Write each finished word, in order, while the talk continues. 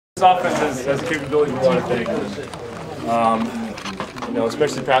offense has the capability to do a lot of things. You know,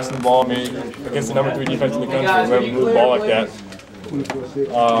 especially passing the ball. I mean, against the #3 defense in the country, we haven't moved the ball like that.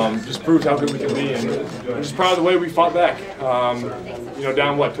 Just proves how good we can be, and I'm just proud of the way we fought back. You know,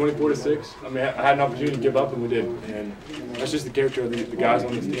 down what, 24-6. I mean, I had an opportunity to give up, and we did. And that's just the character of the guys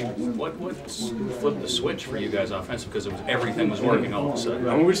on this team. What flipped the switch for you guys offensively? Because everything was working all of a sudden.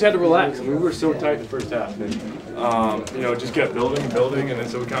 I mean, we just had to relax. I mean, we were so tight in the first half, and you know, just kept building and building, and then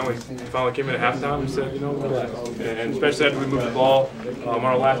so we finally came in at halftime and said, you know, relax. And especially after we moved the ball on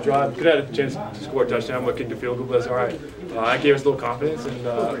our last drive, could have had a chance to score a touchdown, but kicked the field goal. But that's all right. That gave us a little confidence, and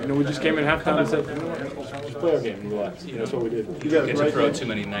you know, we just came in at halftime and said, you know what, just play our game and relax. You know, that's what we did. You get to throw too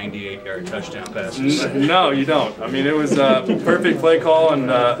many 98-yard touchdown passes. No, you don't. I mean, it was a perfect play call and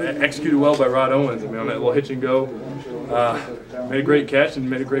executed well by Rod Owens. I mean, on that little hitch and go, made a great catch and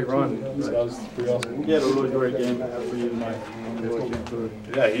made a great run. So that was pretty awesome. He had a really great game for you tonight.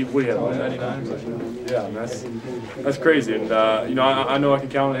 Yeah, we had 199. Yeah, and that's crazy. And you know, I know I can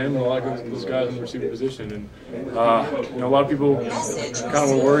count on him and a lot of those guys in the receiver position. And you know, a lot of people kind of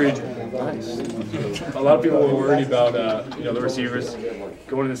were worried. A lot of people were worried about you know, the receivers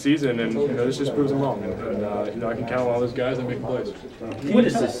going into the season, and you know, this just proves them wrong. And you know, I can count on all those guys and make plays. What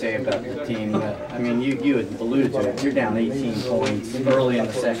does this say about the team? I mean, you had alluded to it. You're down 18 points early in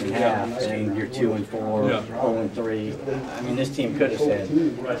the second half, and you're 2-4, 0-3. I mean, this team could have said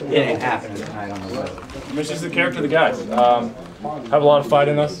it ain't happening tonight on the road. I mean, it's just the character of the guys. Have a lot of fight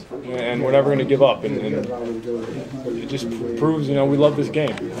in us, and we're never going to give up. And it just proves, you know, we love this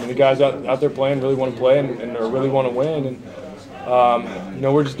game. And the guys out there playing really want to play and really want to win. And you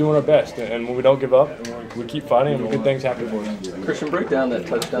know, we're just doing our best. And when we don't give up, we keep fighting, and good things happen for us. Christian, break down that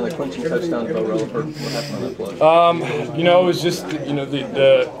touchdown, the clinching touchdown to Bo Relaford. What happened on that play? You know, it was just, you know,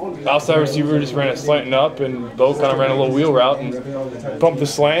 the outside receiver just ran it slanting up, and Bo kind of ran a little wheel route and pumped the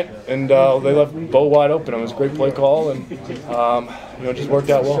slant, and they left Bo wide open. It was a great play call, and you know, it just worked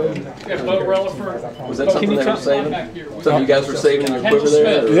out well. Bo Relaford. Was that something they were saving? Something you guys were saving in your quiver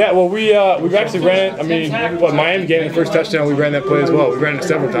there? Or? Yeah, well, we actually ran it. I mean, Miami game, the first touchdown, we ran that play as well. We ran it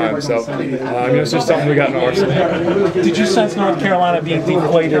several times, so I mean, it's just something we got in our arsenal. Did you sense North Carolina being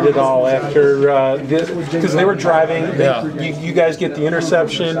deflated at all after this? Because they were driving, you guys get the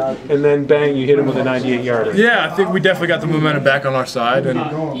interception, and then bang, you hit them with a 98-yarder. Yeah, I think we definitely got the momentum back on our side,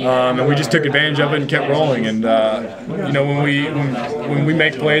 and we just took advantage of it and kept rolling. And you know, when we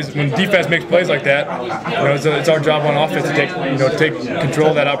make plays, when defense makes plays like that, you know, it's our job on offense to take control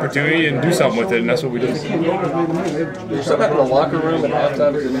of that opportunity and do something with it, and that's what we did. There's something in the locker room at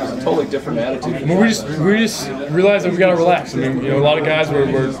halftime. It was a totally different attitude. I mean, we just realized that we got to relax. I mean, you know, a lot of guys were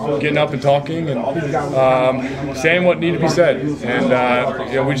getting up and talking and saying what needed to be said, and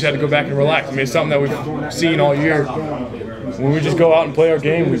you know, we just had to go back and relax. I mean, it's something that we've seen all year. When we just go out and play our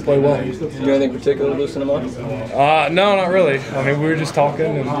game, we play well. Did you do anything particular to loosen them up? No, not really. I mean, we were just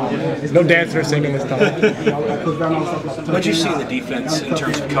talking, and no dancing or singing this time. What did you see in the defense in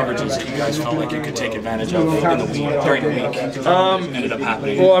terms of coverages that you guys felt like you could take advantage of in the week, during the week? Ended up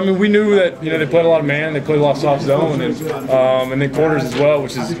happening. Well, I mean, we knew that, you know, they played a lot of man, they played a lot of soft zone, and then corners as well,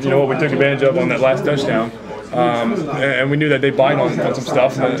 which is, you know, what we took advantage of on that last touchdown. And we knew that they bite on some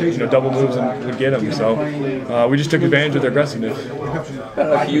stuff, and you know, double moves and would get them. So we just took advantage of their aggressiveness.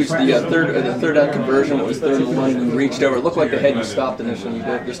 Huge. The third down conversion was 31. We reached over. It looked like the head you stopped initially. You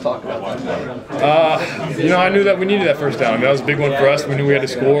did just talk about that. You know, I knew that we needed that first down. I mean, that was a big one for us. We knew we had to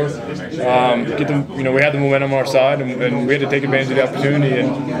score. Get them. You know, we had the momentum on our side, and we had to take advantage of the opportunity.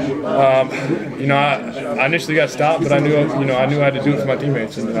 And you know, I initially got stopped, but I knew I had to do it for my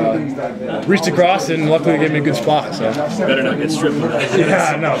teammates, and reached across, and luckily they gave me a good spot. So better not get stripped.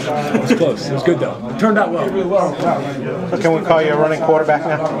 Yeah, no, it was close. It was good though. It turned out well. Can we call you a running quarterback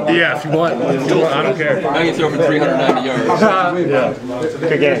now? Yeah, if you want. I don't care. Now you throw for 390 yards. Yeah.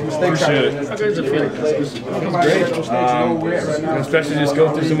 Good game. Appreciate it. How good does it feel? It was great. Especially just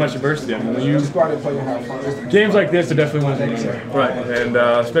go through so much adversity. I mean, games like this are definitely ones you win. Right. And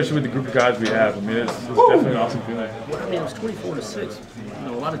especially with the group of guys we have. I mean, it's definitely an awesome feeling. I mean, it was 24-6. You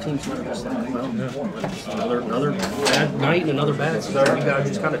know, a lot of teams would have just thought, well, another bad night and another bad start. You guys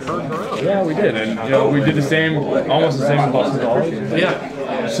just kind of turned around. Yeah, we did, and you know, we did almost the same in Boston College. Yeah.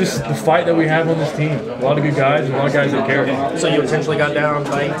 It's just the fight that we have on this team. A lot of good guys and a lot of guys that care. So you intentionally got down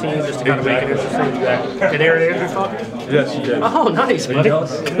by 18 just to kind of make it interesting. Did Aaron Andrews talk to you? Yes, she did. Oh, nice, buddy.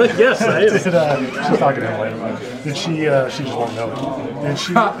 Yes, I am. She's talking to him later. Did she just won't know it. And she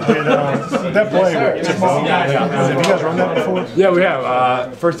did that play to Bo. Have you guys run that before? Yeah, we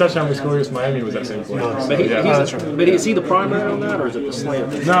have. First touchdown we scored against Miami was that same play. But, but is he the primary on that, or is it the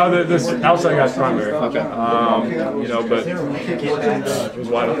slant? No, this outside guy's primary. Okay. You know, but it was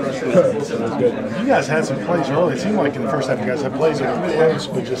wide wide open. So it was good. You guys had some plays early. It seemed like in the first half you guys had plays that were close,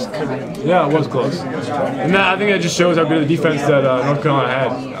 but just couldn't. Yeah, it was close. And I think that just shows how good a defense that North Carolina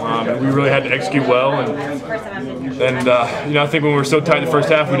had. And we really had to execute well. And you know, I think when we were so tight in the first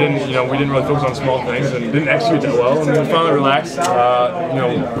half, we didn't really focus on small things and didn't execute that well. And when we finally relaxed, you know,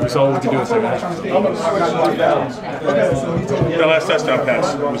 we saw what we could do in the second half. That last touchdown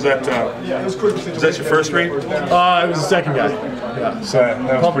pass, was that your first read? It was the second guy. Yeah. So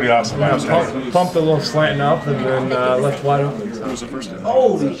that was pretty awesome. Pumped a little slanting up and then left wide open. So. Who was the first guy? I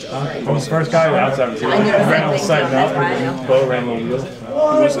was the first guy outside receiver. Ran a little slanting up and then Bo ran a little wheel.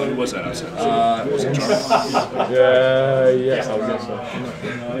 Who was that outside? Was it Charlie? Yes, I would guess so.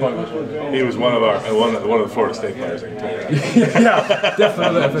 He was one of the Florida State players. I can tell you. Yeah,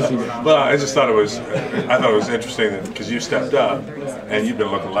 definitely the FSU guy. Well, I just thought it was interesting that because you stepped up and you've been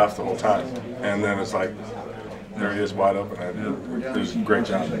looking left the whole time, and then it's like there he is wide open. It was a great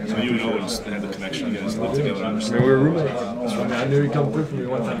job. So you and Owens had the connection. You guys lived together. I mean, we were roommates. I knew he'd come through for me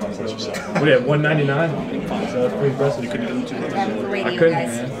one time. What do you have, 199? So that's pretty impressive. You couldn't do too much. I couldn't,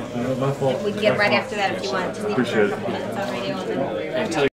 man. It was my fault. We can get right after that if you want. Just leave it for a couple minutes on radio and then.